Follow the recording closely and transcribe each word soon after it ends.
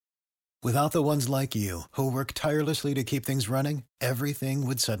Without the ones like you, who work tirelessly to keep things running, everything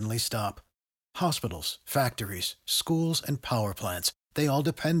would suddenly stop. Hospitals, factories, schools, and power plants, they all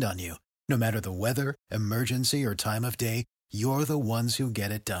depend on you. No matter the weather, emergency, or time of day, you're the ones who get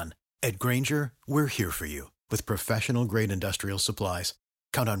it done. At Grainger, we're here for you with professional-grade industrial supplies.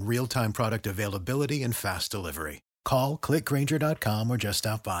 Count on real-time product availability and fast delivery. Call, clickgrainger.com, or just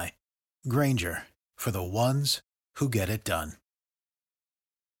stop by. Grainger, for the ones who get it done.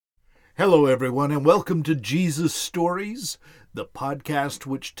 Hello, everyone, and welcome to Jesus Stories, the podcast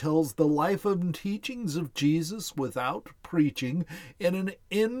which tells the life and teachings of Jesus without preaching in an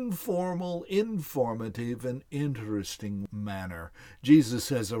informal, informative, and interesting manner. Jesus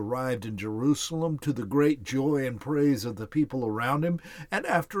has arrived in Jerusalem to the great joy and praise of the people around him, and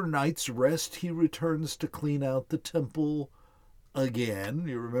after a night's rest, he returns to clean out the temple again.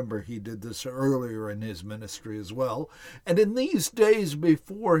 You remember he did this earlier in his ministry as well. And in these days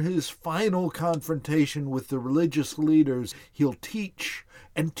before his final confrontation with the religious leaders, he'll teach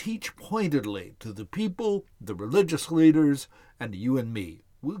and teach pointedly to the people, the religious leaders, and you and me.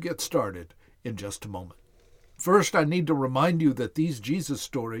 We'll get started in just a moment. First, I need to remind you that these Jesus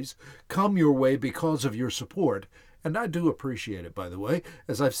stories come your way because of your support. And I do appreciate it, by the way.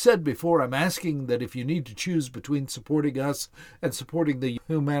 As I've said before, I'm asking that if you need to choose between supporting us and supporting the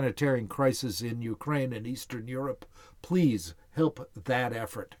humanitarian crisis in Ukraine and Eastern Europe, please help that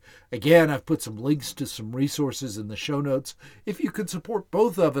effort. Again, I've put some links to some resources in the show notes. If you could support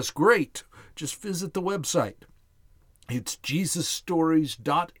both of us, great. Just visit the website. It's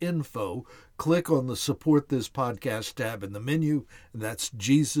jesusstories.info. Click on the Support This Podcast tab in the menu, and that's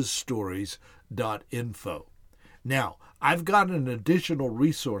jesusstories.info. Now, I've got an additional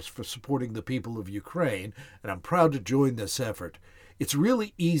resource for supporting the people of Ukraine, and I'm proud to join this effort. It's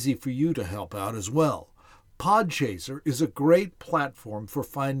really easy for you to help out as well. Podchaser is a great platform for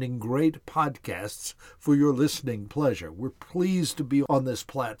finding great podcasts for your listening pleasure. We're pleased to be on this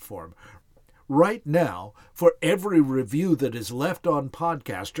platform. Right now, for every review that is left on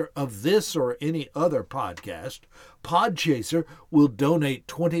Podcaster of this or any other podcast, Podchaser will donate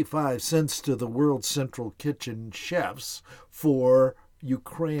 25 cents to the World Central Kitchen chefs for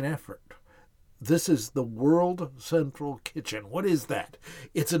Ukraine effort. This is the World Central Kitchen. What is that?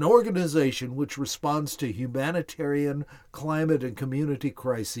 It's an organization which responds to humanitarian, climate, and community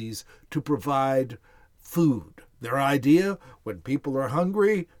crises to provide food. Their idea, when people are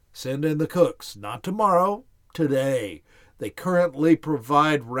hungry, send in the cooks. Not tomorrow, today. They currently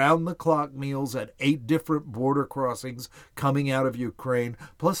provide round-the-clock meals at 8 different border crossings coming out of Ukraine.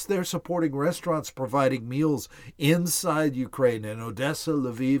 Plus, they're supporting restaurants providing meals inside Ukraine in Odessa,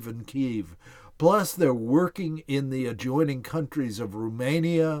 Lviv, and Kyiv. Plus, they're working in the adjoining countries of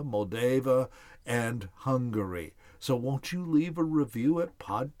Romania, Moldova, and Hungary. So won't you leave a review at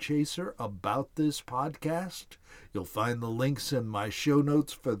Podchaser about this podcast? You'll find the links in my show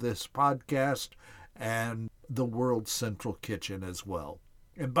notes for this podcast and the World Central Kitchen as well.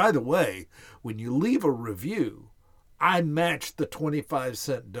 And by the way, when you leave a review, I match the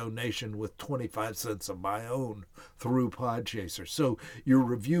 25-cent donation with 25 cents of my own through Podchaser. So your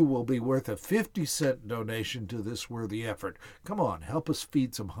review will be worth a 50-cent donation to this worthy effort. Come on, help us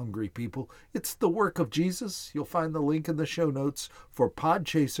feed some hungry people. It's the work of Jesus. You'll find the link in the show notes for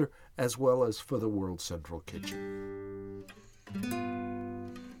Podchaser as well as for the World Central Kitchen.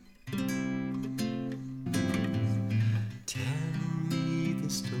 Tell me the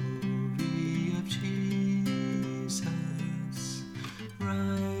story of Jesus.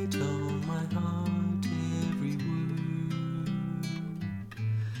 Write on my heart every word.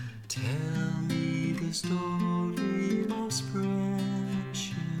 Tell me the story most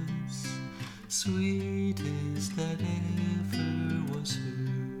precious, sweetest that ever was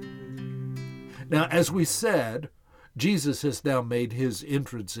heard. Now, as we said, Jesus has now made his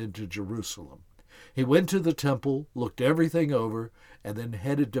entrance into Jerusalem. He went to the temple, looked everything over, and then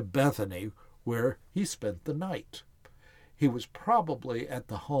headed to Bethany, where he spent the night. He was probably at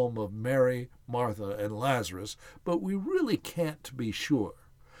the home of Mary, Martha, and Lazarus, but we really can't be sure.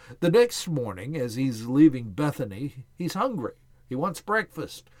 The next morning, as he's leaving Bethany, he's hungry. He wants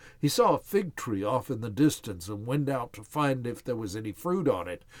breakfast. He saw a fig tree off in the distance and went out to find if there was any fruit on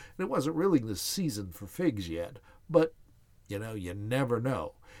it. And it wasn't really the season for figs yet, but, you never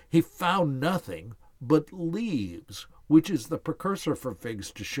know. He found nothing but leaves, which is the precursor for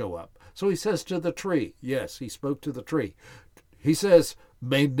figs to show up. So he says to the tree, yes, he spoke to the tree. He says,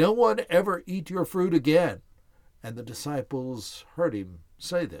 "May no one ever eat your fruit again." And the disciples heard him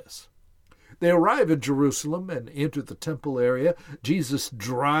say this. They arrive in Jerusalem and enter the temple area. Jesus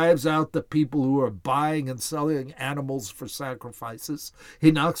drives out the people who are buying and selling animals for sacrifices.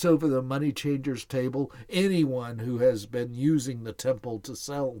 He knocks over the money changers' table, anyone who has been using the temple to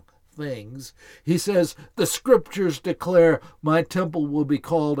sell things. He says, "The scriptures declare, my temple will be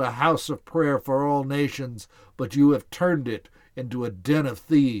called a house of prayer for all nations, but you have turned it into a den of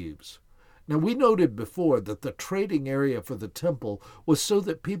thieves." Now, we noted before that the trading area for the temple was so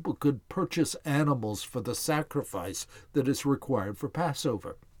that people could purchase animals for the sacrifice that is required for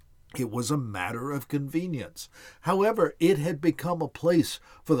Passover. It was a matter of convenience. However, it had become a place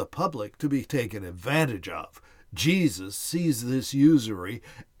for the public to be taken advantage of. Jesus sees this usury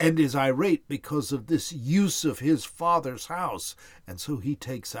and is irate because of this use of his Father's house, and so he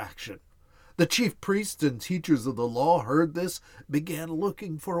takes action. The chief priests and teachers of the law heard this, began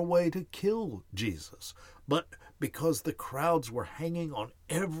looking for a way to kill Jesus. But because the crowds were hanging on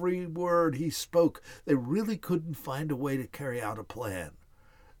every word he spoke, they really couldn't find a way to carry out a plan.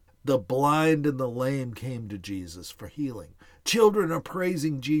 The blind and the lame came to Jesus for healing. Children are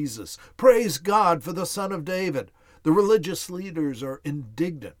praising Jesus. Praise God for the Son of David. The religious leaders are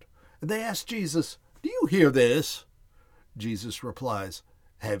indignant. And they ask Jesus, "Do you hear this?" Jesus replies,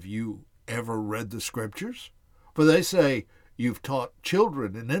 "Have you ever read the scriptures? For they say, you've taught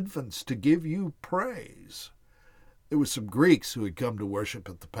children and infants to give you praise." There were some Greeks who had come to worship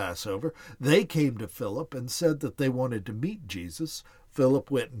at the Passover. They came to Philip and said that they wanted to meet Jesus.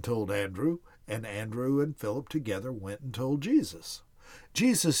 Philip went and told Andrew, and Andrew and Philip together went and told Jesus.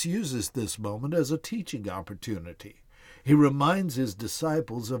 Jesus uses this moment as a teaching opportunity. He reminds his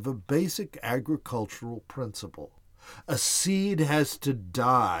disciples of a basic agricultural principle. A seed has to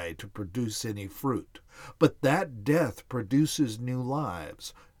die to produce any fruit, but that death produces new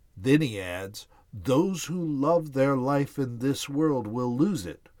lives. Then he adds, those who love their life in this world will lose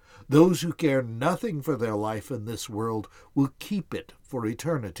it. Those who care nothing for their life in this world will keep it for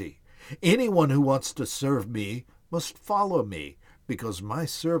eternity. Anyone who wants to serve me must follow me, because my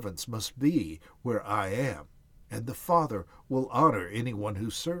servants must be where I am, and the Father will honor anyone who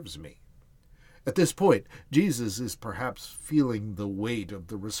serves me. At this point, Jesus is perhaps feeling the weight of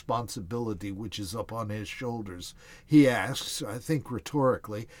the responsibility which is upon his shoulders. He asks, I think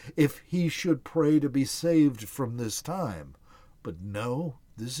rhetorically, if he should pray to be saved from this time. But no,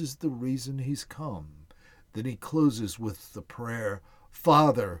 this is the reason he's come. Then he closes with the prayer,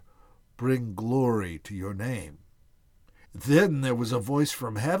 "Father, bring glory to your name." Then there was a voice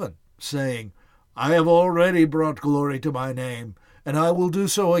from heaven saying, "I have already brought glory to my name, and I will do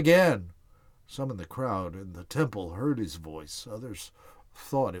so again." Some in the crowd in the temple heard his voice. Others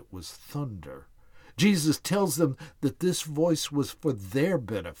thought it was thunder. Jesus tells them that this voice was for their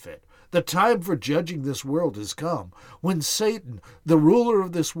benefit. The time for judging this world has come, when Satan, the ruler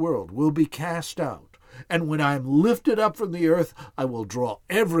of this world, will be cast out. And when I am lifted up from the earth, I will draw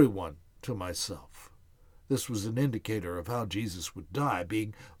everyone to myself. This was an indicator of how Jesus would die,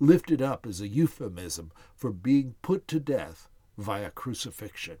 being lifted up as a euphemism for being put to death via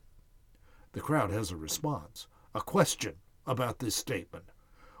crucifixion. The crowd has a response, a question about this statement.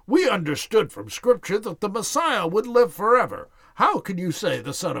 "We understood from Scripture that the Messiah would live forever. How can you say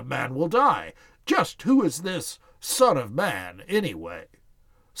the Son of Man will die? Just who is this Son of Man, anyway?"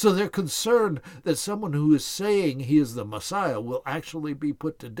 So they're concerned that someone who is saying he is the Messiah will actually be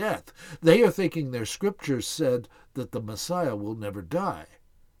put to death. They are thinking their Scriptures said that the Messiah will never die.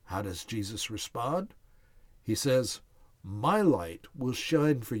 How does Jesus respond? He says, "My light will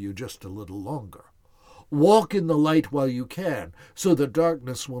shine for you just a little longer. Walk in the light while you can, so the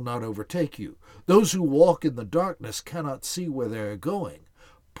darkness will not overtake you. Those who walk in the darkness cannot see where they are going.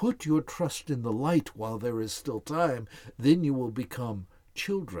 Put your trust in the light while there is still time, then you will become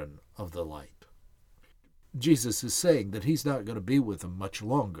children of the light." Jesus is saying that he's not going to be with them much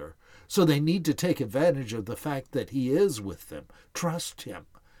longer, so they need to take advantage of the fact that he is with them. Trust him.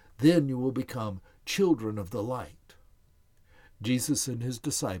 Then you will become children of the light. Jesus and his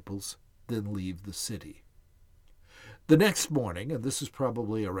disciples then leave the city. The next morning, and this is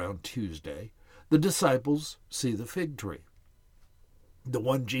probably around Tuesday, the disciples see the fig tree, the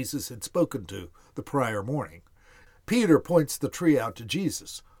one Jesus had spoken to the prior morning. Peter points the tree out to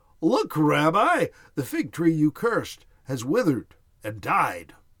Jesus. "Look, Rabbi, the fig tree you cursed has withered and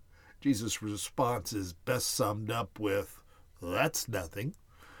died." Jesus' response is best summed up with, "That's nothing.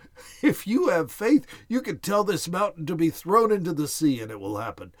 If you have faith, you can tell this mountain to be thrown into the sea and it will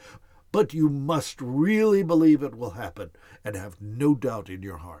happen. But you must really believe it will happen and have no doubt in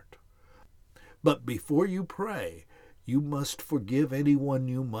your heart. But before you pray, you must forgive anyone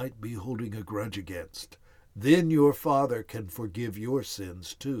you might be holding a grudge against. Then your Father can forgive your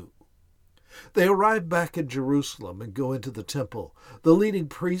sins too." They arrive back in Jerusalem and go into the temple. The leading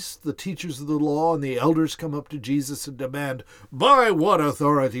priests, the teachers of the law, and the elders come up to Jesus and demand, "By what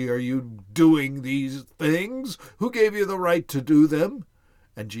authority are you doing these things? Who gave you the right to do them?"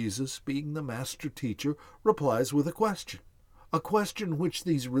 And Jesus, being the master teacher, replies with a question which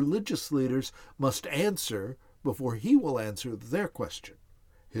these religious leaders must answer before he will answer their question.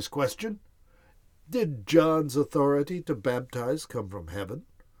 His question? Did John's authority to baptize come from heaven,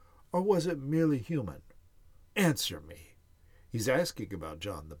 or was it merely human? Answer me. He's asking about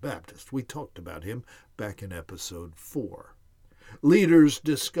John the Baptist. We talked about him back in episode 4. Leaders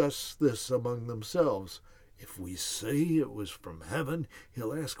discuss this among themselves. If we say it was from heaven,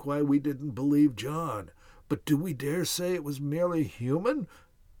 he'll ask why we didn't believe John. But do we dare say it was merely human?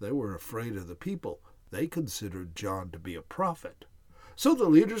 They were afraid of the people. They considered John to be a prophet. So the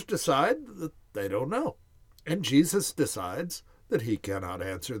leaders decide that they don't know. And Jesus decides that he cannot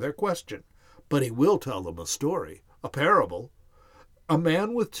answer their question. But he will tell them a story, a parable. A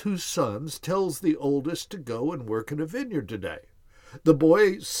man with 2 sons tells the oldest to go and work in a vineyard today. The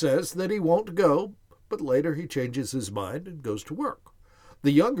boy says that he won't go, but later he changes his mind and goes to work.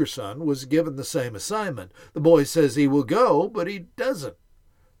 The younger son was given the same assignment. The boy says he will go, but he doesn't.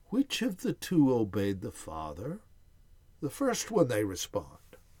 Which of the 2 obeyed the father? The first one, they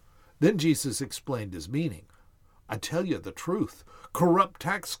respond. Then Jesus explained his meaning. I tell you the truth, corrupt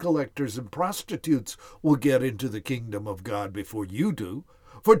tax collectors and prostitutes will get into the kingdom of God before you do.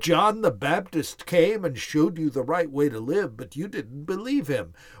 For John the Baptist came and showed you the right way to live, but you didn't believe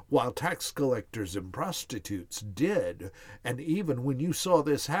him, while tax collectors and prostitutes did. And even when you saw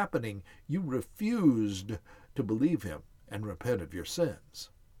this happening, you refused to believe him and repent of your sins.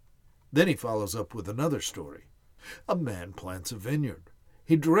 Then he follows up with another story. A man plants a vineyard.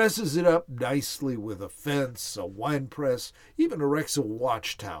 He dresses it up nicely with a fence, a winepress, even erects a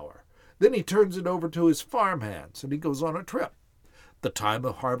watchtower. Then he turns it over to his farmhands, and he goes on a trip. The time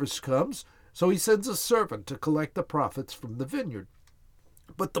of harvest comes, so he sends a servant to collect the profits from the vineyard.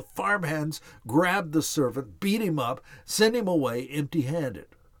 But the farmhands grab the servant, beat him up, send him away empty-handed.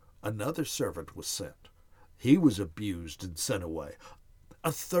 Another servant was sent. He was abused and sent away.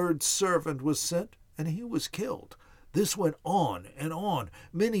 A third servant was sent, and he was killed. This went on and on.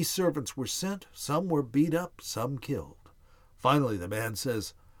 Many servants were sent, some were beat up, some killed. Finally, the man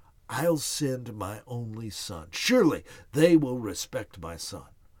says, I'll send my only son. Surely they will respect my son.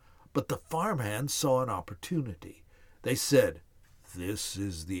 But the farmhands saw an opportunity. They said, this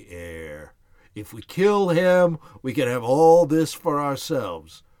is the heir. If we kill him, we can have all this for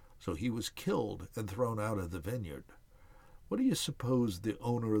ourselves. So he was killed and thrown out of the vineyard. What do you suppose the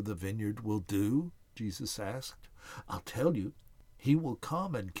owner of the vineyard will do? Jesus asked. I'll tell you, he will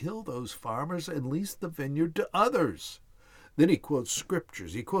come and kill those farmers and lease the vineyard to others. Then he quotes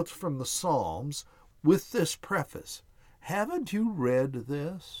scriptures. He quotes from the Psalms with this preface. Haven't you read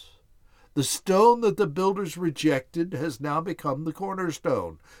this? The stone that the builders rejected has now become the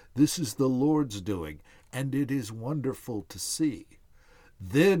cornerstone. This is the Lord's doing, and it is wonderful to see.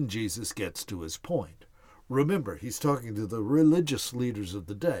 Then Jesus gets to his point. Remember, he's talking to the religious leaders of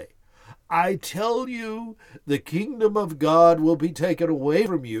the day. I tell you, the kingdom of God will be taken away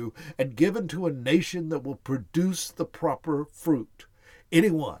from you and given to a nation that will produce the proper fruit.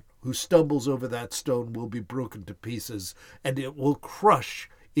 Anyone who stumbles over that stone will be broken to pieces, and it will crush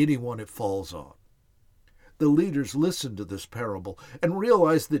anyone it falls on. The leaders listened to this parable and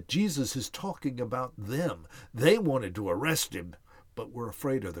realized that Jesus is talking about them. They wanted to arrest him, but were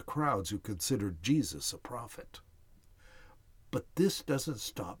afraid of the crowds who considered Jesus a prophet. But this doesn't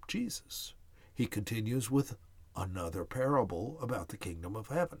stop Jesus. He continues with another parable about the kingdom of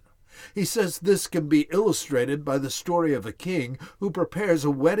heaven. He says this can be illustrated by the story of a king who prepares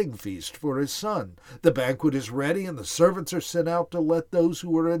a wedding feast for his son. The banquet is ready and the servants are sent out to let those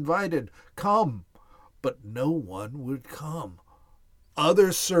who are invited come. But no one would come.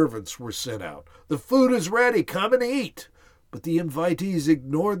 Other servants were sent out. The food is ready. Come and eat. But the invitees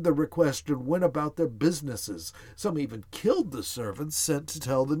ignored the request and went about their businesses. Some even killed the servants sent to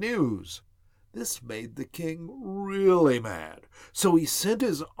tell the news. This made the king really mad. So he sent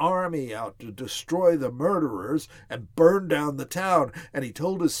his army out to destroy the murderers and burn down the town. And he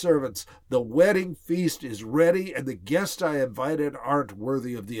told his servants, the wedding feast is ready and the guests I invited aren't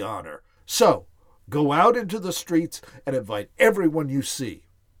worthy of the honor. So go out into the streets and invite everyone you see.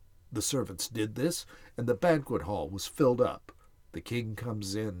 The servants did this, and the banquet hall was filled up. The king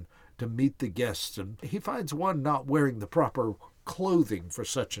comes in to meet the guests, and he finds one not wearing the proper clothing for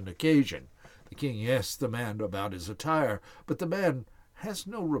such an occasion. The king asks the man about his attire, but the man has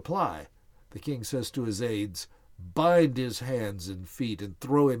no reply. The king says to his aides, Bind his hands and feet and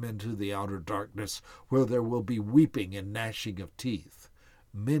throw him into the outer darkness, where there will be weeping and gnashing of teeth.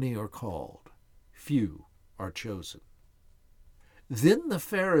 Many are called, few are chosen." Then the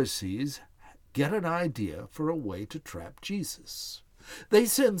Pharisees get an idea for a way to trap Jesus. They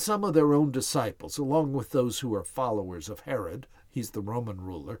send some of their own disciples, along with those who are followers of Herod, he's the Roman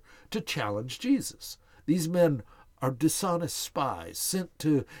ruler, to challenge Jesus. These men are dishonest spies sent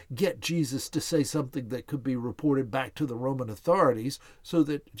to get Jesus to say something that could be reported back to the Roman authorities so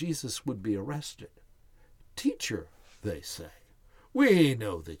that Jesus would be arrested. "Teacher," they say, "we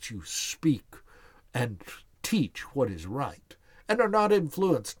know that you speak and teach what is right, and are not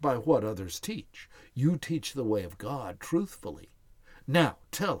influenced by what others teach. You teach the way of God truthfully. Now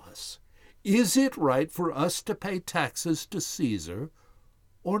tell us, is it right for us to pay taxes to Caesar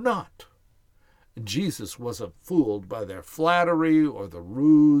or not?" Jesus wasn't fooled by their flattery or the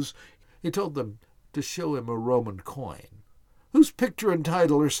ruse. He told them to show him a Roman coin. "Whose picture and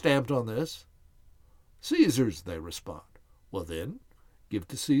title are stamped on this?" "Caesar's," they respond. "Well then, give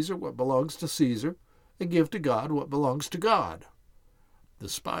to Caesar what belongs to Caesar, and give to God what belongs to God." The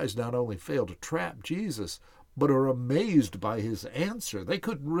spies not only fail to trap Jesus, but are amazed by his answer. They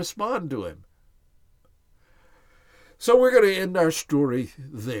couldn't respond to him. So we're going to end our story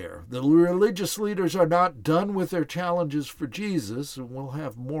there. The religious leaders are not done with their challenges for Jesus, and we'll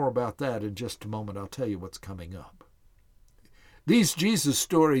have more about that in just a moment. I'll tell you what's coming up. These Jesus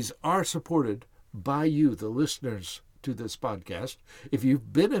stories are supported by you, the listeners to this podcast. If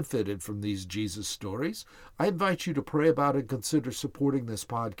you've benefited from these Jesus stories, I invite you to pray about and consider supporting this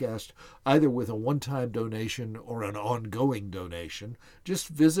podcast, either with a one-time donation or an ongoing donation. Just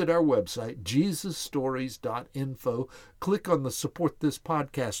visit our website, jesusstories.info. Click on the Support This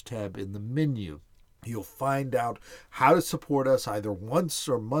Podcast tab in the menu. You'll find out how to support us either once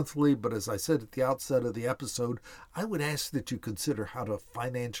or monthly, but as I said at the outset of the episode, I would ask that you consider how to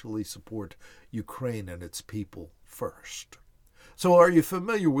financially support Ukraine and its people first. So are you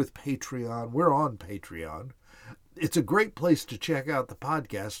familiar with Patreon? We're on Patreon. It's a great place to check out the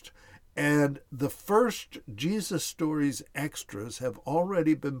podcast, and the first Jesus Stories extras have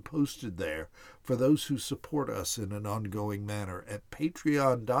already been posted there for those who support us in an ongoing manner at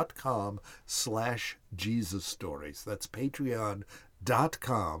patreon.com/Jesus Stories. That's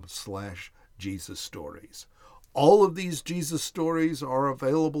patreon.com/Jesus Stories. All of these Jesus Stories are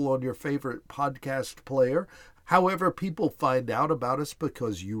available on your favorite podcast player. However, people find out about us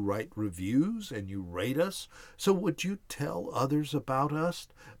because you write reviews and you rate us. So would you tell others about us?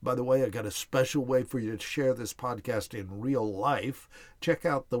 By the way, I got a special way for you to share this podcast in real life. Check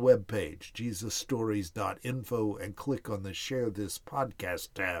out the webpage, jesusstories.info, and click on the Share This Podcast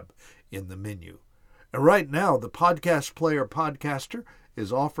tab in the menu. And right now, the Podcast Player Podcaster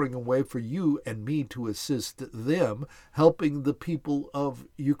is offering a way for you and me to assist them, helping the people of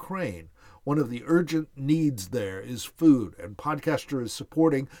Ukraine. One of the urgent needs there is food, and Podcaster is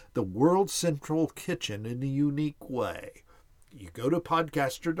supporting the World Central Kitchen in a unique way. You go to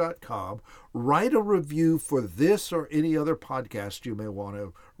podcaster.com, write a review for this or any other podcast you may want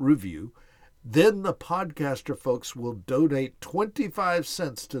to review. Then the Podcaster folks will donate 25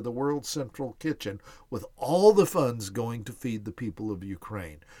 cents to the World Central Kitchen, with all the funds going to feed the people of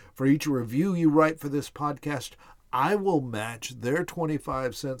Ukraine. For each review you write for this podcast, I will match their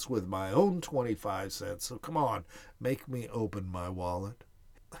 25 cents with my own 25 cents. So come on, make me open my wallet.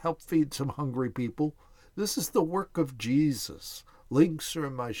 Help feed some hungry people. This is the work of Jesus. Links are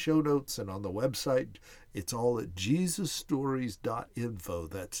in my show notes and on the website. It's all at jesusstories.info.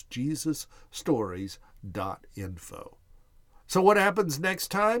 That's jesusstories.info. So what happens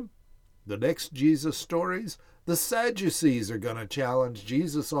next time? The next Jesus Stories? The Sadducees are going to challenge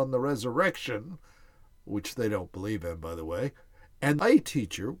Jesus on the resurrection, which they don't believe in, by the way. And a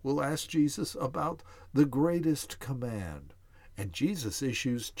teacher will ask Jesus about the greatest command. And Jesus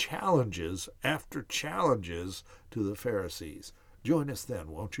issues challenges after challenges to the Pharisees. Join us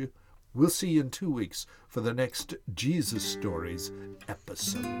then, won't you? We'll see you in 2 weeks for the next Jesus Stories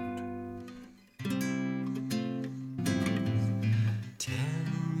episode. Tell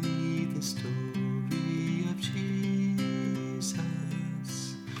me the story of Jesus.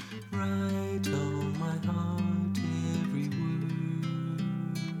 Write on my heart every word.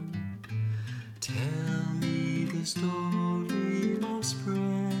 Tell me the story most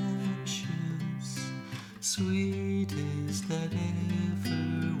precious, sweet is that